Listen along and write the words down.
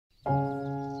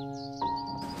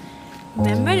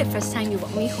Remember the first time you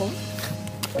walked me home?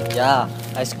 Yeah,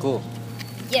 high school.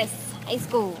 Yes, high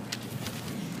school.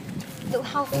 Look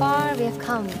how far we have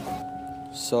come.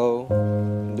 So,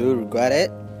 do you regret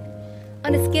it?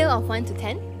 On a scale of 1 to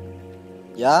 10?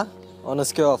 Yeah, on a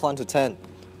scale of 1 to 10.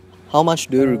 How much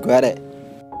do you regret it?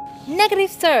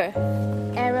 Negative, sir.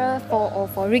 Error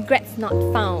 404, regrets not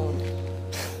found.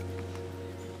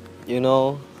 You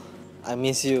know, I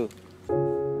miss you.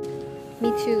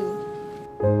 Me too.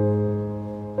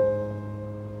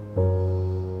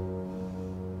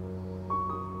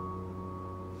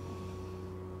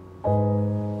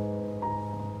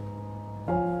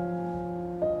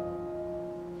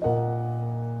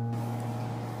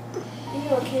 Are you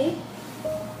okay?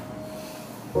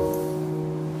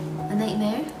 A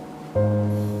nightmare?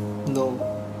 No,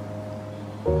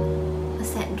 A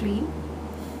sad dream?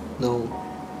 no,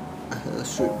 I had a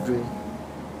sweet dream.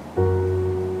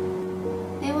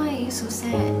 Then why are you so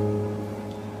sad?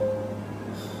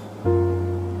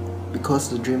 Because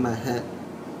the dream I had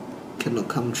cannot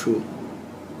come true.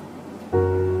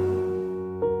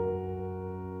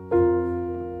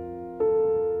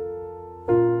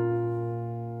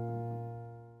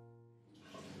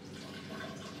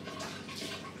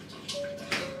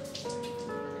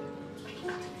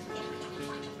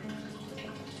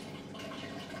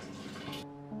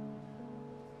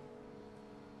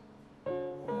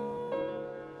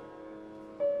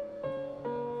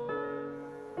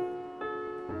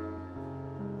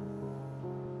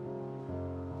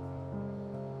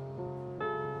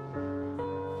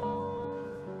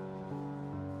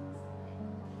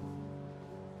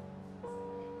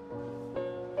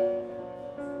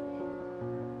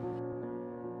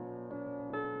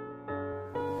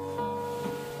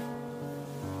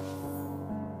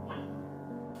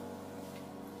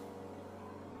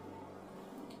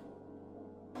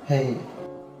 Hey,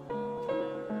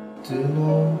 do you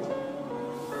know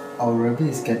our rabbit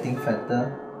is getting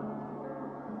fatter?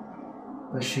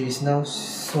 But she is now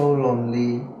so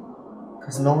lonely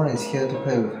because no one is here to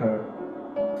play with her.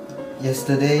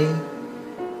 Yesterday,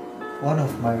 one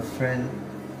of my friends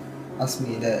asked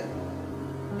me that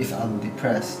if I'm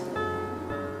depressed,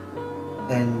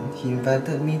 and he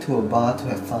invited me to a bar to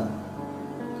have fun,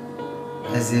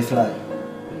 as if like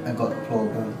I got a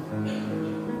problem.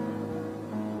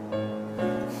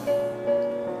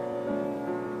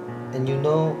 And you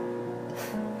know,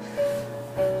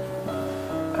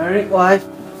 Eric's wife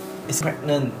is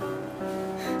pregnant.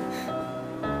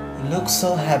 He looks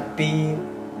so happy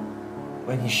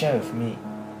when he shared with me.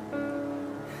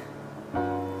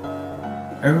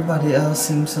 Everybody else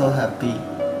seems so happy.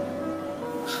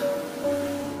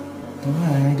 What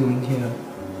am I doing here?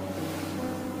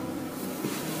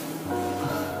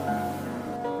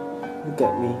 Look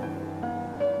at me,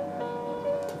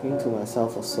 talking to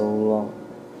myself for so long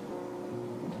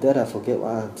that I forget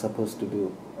what I'm supposed to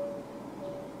do.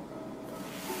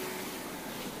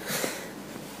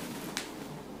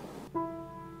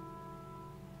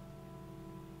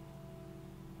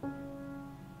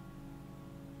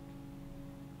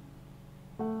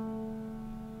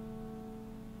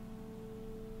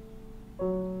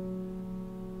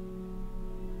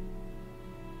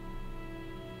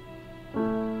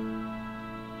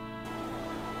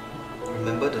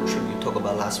 Remember the trip you talked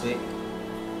about last week?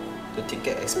 The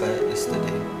ticket expired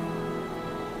yesterday.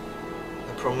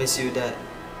 I promised you that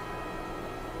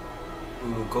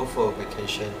we will go for a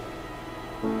vacation.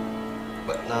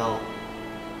 But now,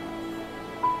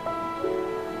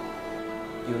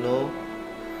 you know,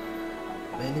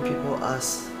 many people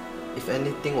ask if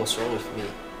anything was wrong with me.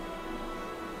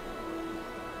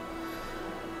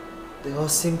 They all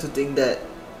seem to think that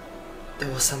there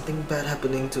was something bad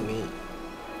happening to me.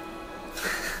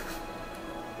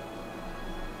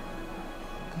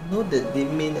 I know that they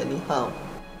mean any harm,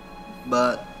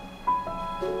 but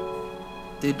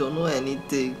they don't know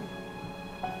anything.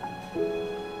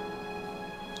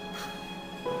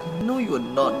 I know you're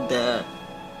not there,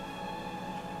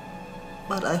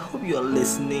 but I hope you're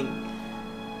listening.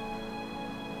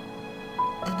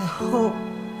 And I hope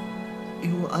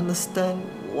you will understand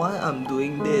why I'm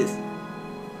doing this.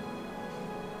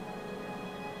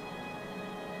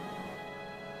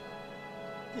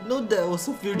 You know there was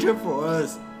a future for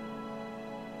us.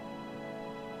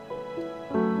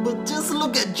 But just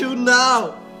look at you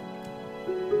now.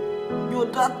 You're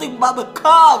nothing but a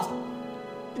corpse.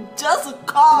 Just a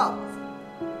corpse.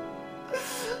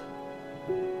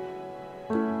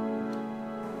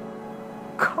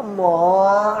 Come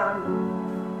on.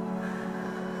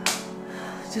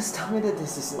 Just tell me that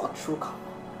this is not true.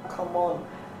 Come on.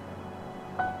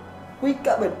 Wake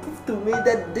up and prove to me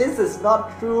that this is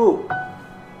not true.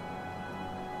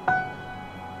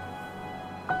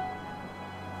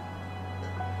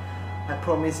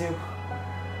 promise you.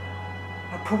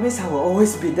 I promise I will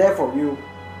always be there for you.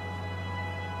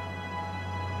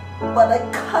 But I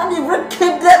can't even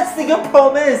keep that single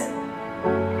promise.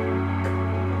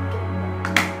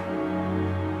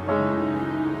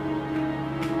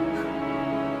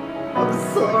 I'm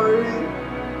sorry.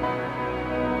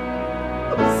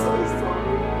 I'm so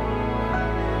sorry.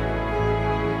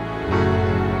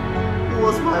 It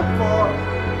was my fault.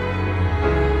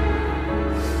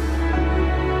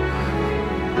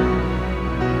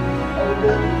 I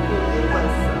really forgive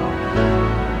myself.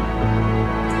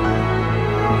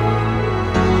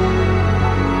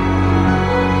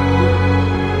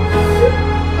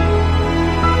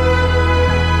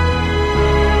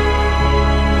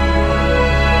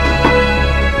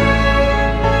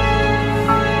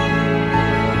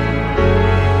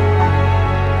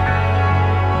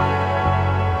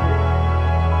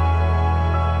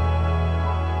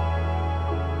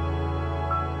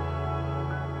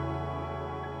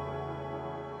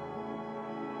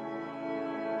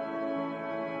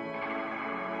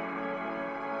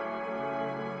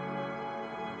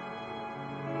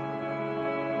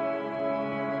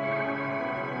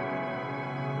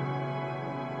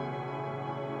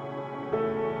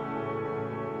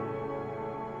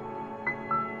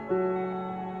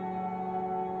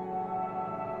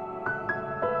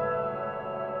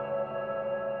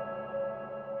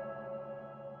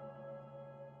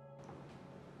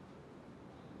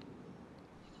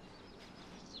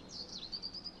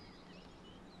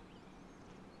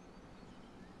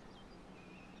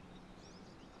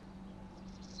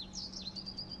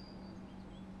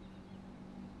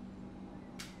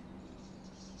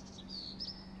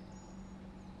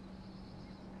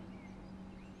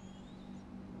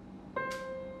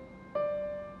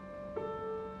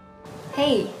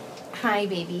 Hey, cry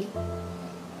baby.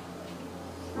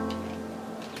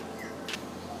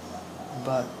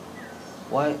 But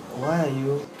why are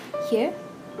you? Here?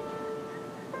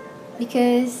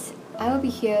 Because I will be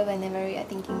here whenever you are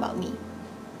thinking about me.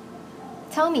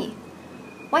 Tell me,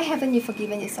 why haven't you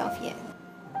forgiven yourself yet?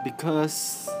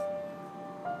 Because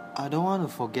I don't want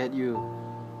to forget you.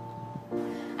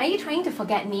 Are you trying to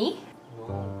forget me?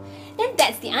 No. Then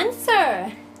that's the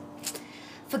answer.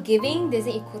 Forgiving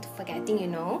doesn't equal to forgetting, you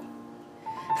know.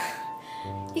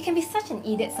 You can be such an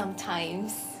idiot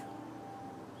sometimes.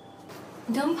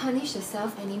 Don't punish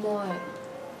yourself anymore.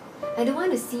 I don't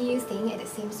want to see you staying at the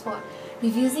same spot,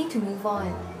 refusing to move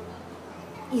on.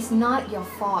 It's not your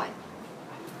fault.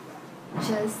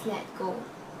 Just let go.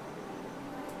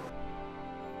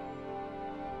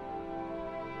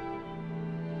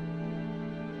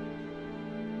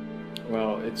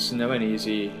 Well, it's never an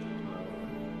easy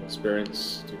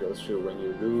experience to go through when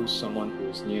you lose someone who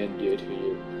is near and dear to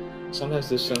you. Sometimes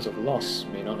this sense of loss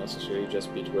may not necessarily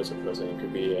just be towards a person. It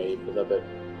could be a beloved,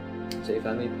 say,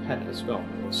 family pet as well.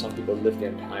 You know, some people live their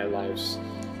entire lives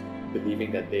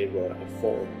believing that they were at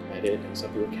fault at it, and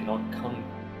some people cannot come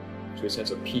to a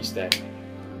sense of peace that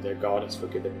their God has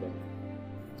forgiven them.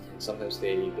 And sometimes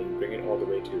they bring it all the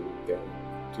way to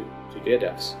their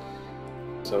deaths.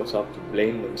 So start to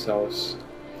blame themselves.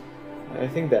 I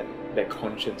think that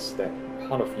conscience, that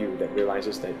part of you that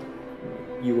realizes that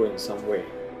you were in some way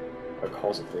a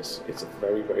cause of this, it's a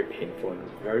very, very painful and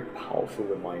very powerful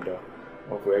reminder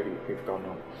of where we've gone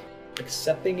on.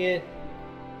 Accepting it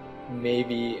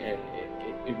maybe, and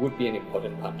it would be an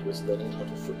important part towards learning how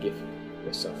to forgive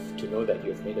yourself, to know that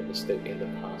you've made a mistake in the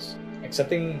past.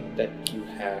 Accepting that you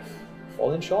have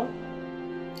fallen short,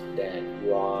 that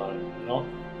you are not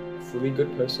a fully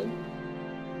good person,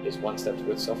 is one step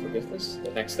towards self-forgiveness.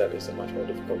 The next step is a much more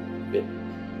difficult bit,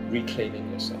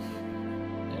 reclaiming yourself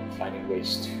and finding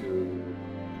ways to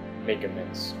make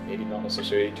amends. Maybe not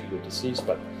necessarily to your deceased,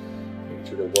 but maybe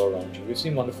to the world around you. We've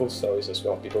seen wonderful stories as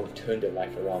well. People who've turned their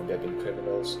life around. They've been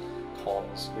criminals,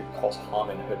 cons, who've caused harm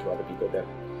and hurt to other people,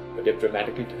 but they've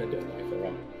dramatically turned their life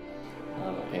around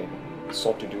and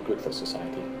sought to do good for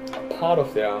society. A part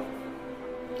of their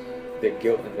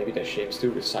guilt and maybe their shame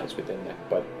still resides within them,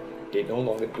 but they no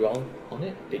longer dwell on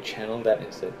it. They channel that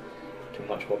instead to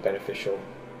much more beneficial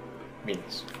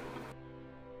means.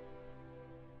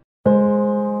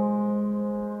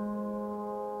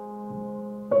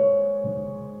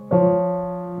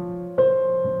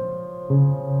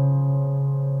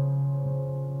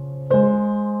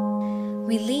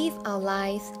 We live our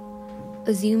lives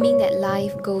assuming that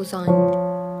life goes on,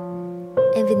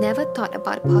 and we never thought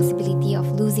about the possibility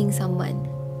of losing someone.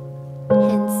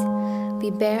 Hence, we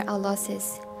bear our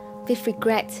losses with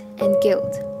regret and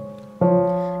guilt.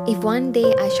 If one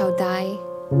day I shall die,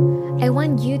 I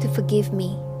want you to forgive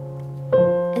me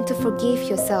and to forgive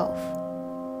yourself.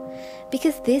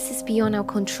 because this is beyond our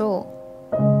control.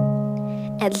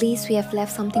 At least we have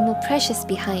left something more precious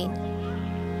behind,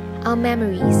 our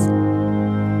memories.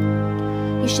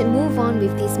 You should move on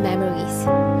with these memories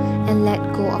and let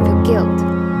go of your guilt,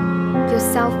 your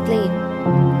self-blame,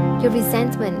 your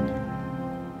resentment.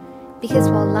 Because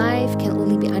while life can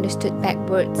only be understood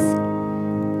backwards,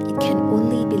 it can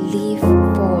only be lived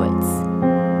forwards.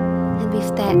 And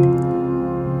with that,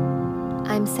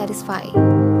 I'm satisfied.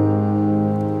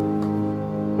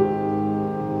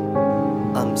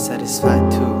 I'm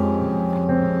satisfied too.